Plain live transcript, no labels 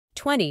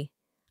20.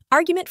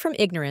 Argument from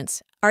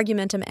ignorance,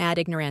 Argumentum Ad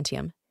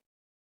Ignorantiam.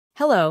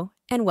 Hello,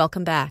 and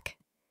welcome back.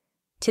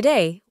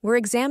 Today, we're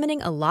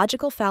examining a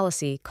logical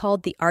fallacy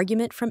called the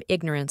argument from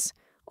ignorance,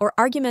 or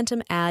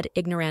Argumentum Ad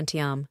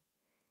Ignorantiam.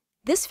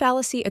 This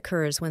fallacy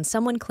occurs when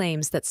someone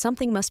claims that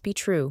something must be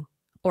true,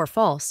 or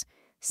false,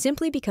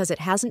 simply because it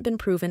hasn't been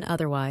proven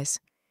otherwise.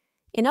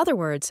 In other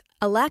words,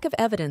 a lack of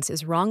evidence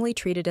is wrongly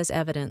treated as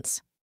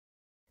evidence.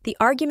 The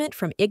argument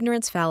from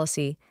ignorance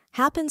fallacy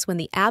happens when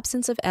the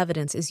absence of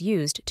evidence is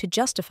used to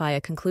justify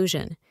a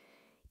conclusion.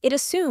 It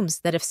assumes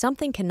that if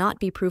something cannot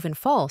be proven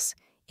false,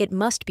 it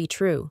must be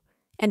true,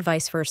 and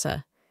vice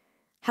versa.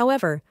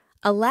 However,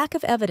 a lack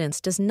of evidence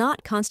does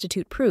not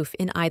constitute proof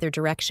in either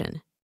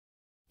direction.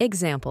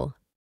 Example: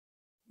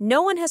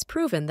 no one has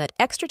proven that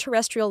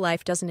extraterrestrial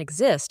life doesn't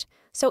exist,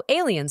 so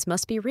aliens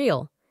must be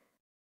real.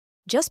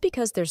 Just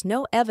because there's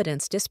no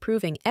evidence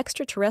disproving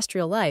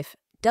extraterrestrial life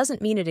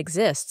doesn't mean it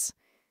exists.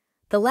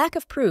 The lack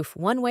of proof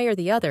one way or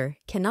the other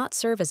cannot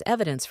serve as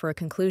evidence for a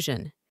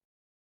conclusion.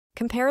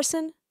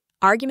 Comparison: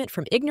 argument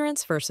from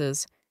ignorance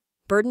versus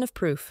burden of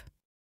proof.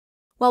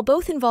 While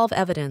both involve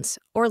evidence,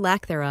 or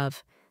lack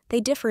thereof,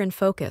 they differ in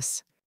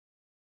focus.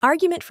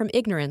 Argument from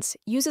ignorance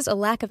uses a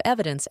lack of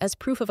evidence as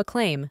proof of a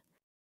claim.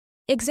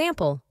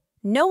 Example: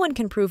 no one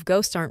can prove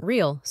ghosts aren't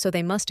real, so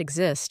they must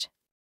exist.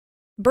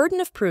 Burden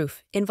of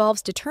proof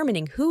involves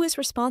determining who is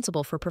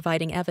responsible for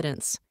providing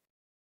evidence.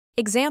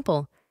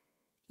 Example: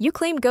 you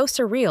claim ghosts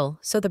are real,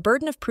 so the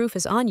burden of proof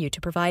is on you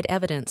to provide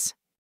evidence.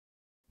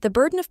 The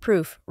burden of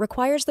proof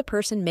requires the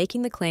person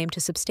making the claim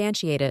to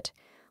substantiate it,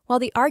 while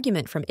the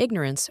argument from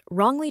ignorance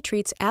wrongly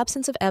treats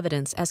absence of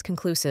evidence as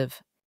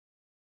conclusive.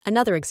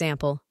 Another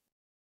example: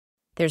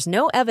 there's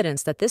no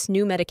evidence that this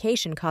new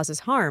medication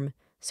causes harm,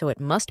 so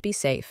it must be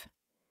safe.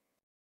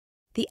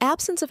 The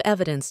absence of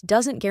evidence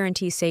doesn't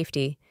guarantee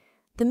safety.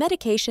 The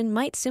medication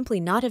might simply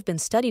not have been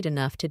studied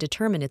enough to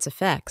determine its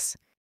effects.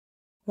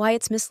 Why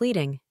it's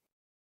misleading?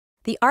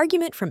 The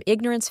argument from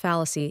ignorance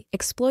fallacy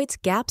exploits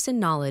gaps in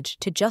knowledge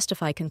to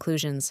justify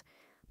conclusions,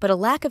 but a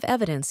lack of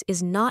evidence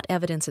is not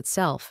evidence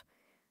itself.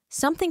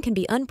 Something can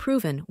be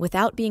unproven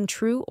without being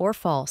true or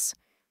false.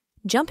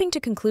 Jumping to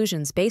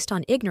conclusions based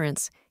on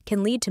ignorance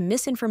can lead to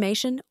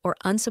misinformation or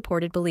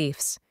unsupported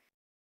beliefs.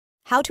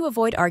 How to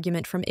avoid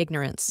argument from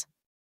ignorance.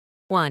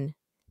 1.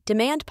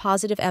 Demand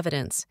positive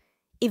evidence.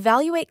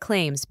 Evaluate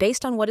claims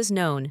based on what is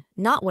known,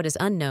 not what is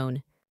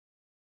unknown.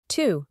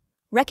 2.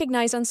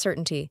 Recognize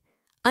uncertainty.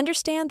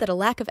 Understand that a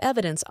lack of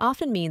evidence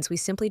often means we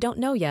simply don't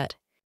know yet.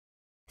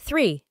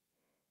 3.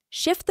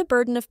 Shift the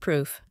burden of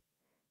proof.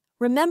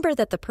 Remember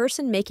that the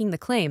person making the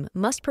claim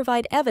must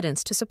provide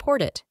evidence to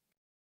support it.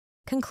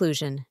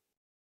 Conclusion: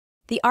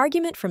 the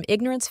argument from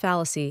ignorance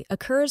fallacy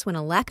occurs when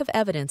a lack of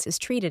evidence is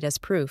treated as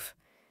proof.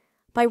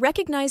 By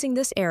recognizing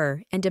this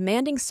error and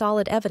demanding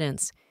solid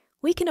evidence,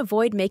 we can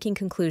avoid making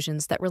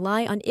conclusions that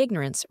rely on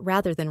ignorance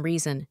rather than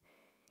reason.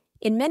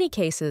 In many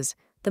cases,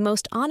 the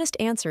most honest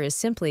answer is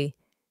simply,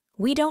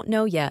 "We don't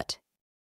know yet,"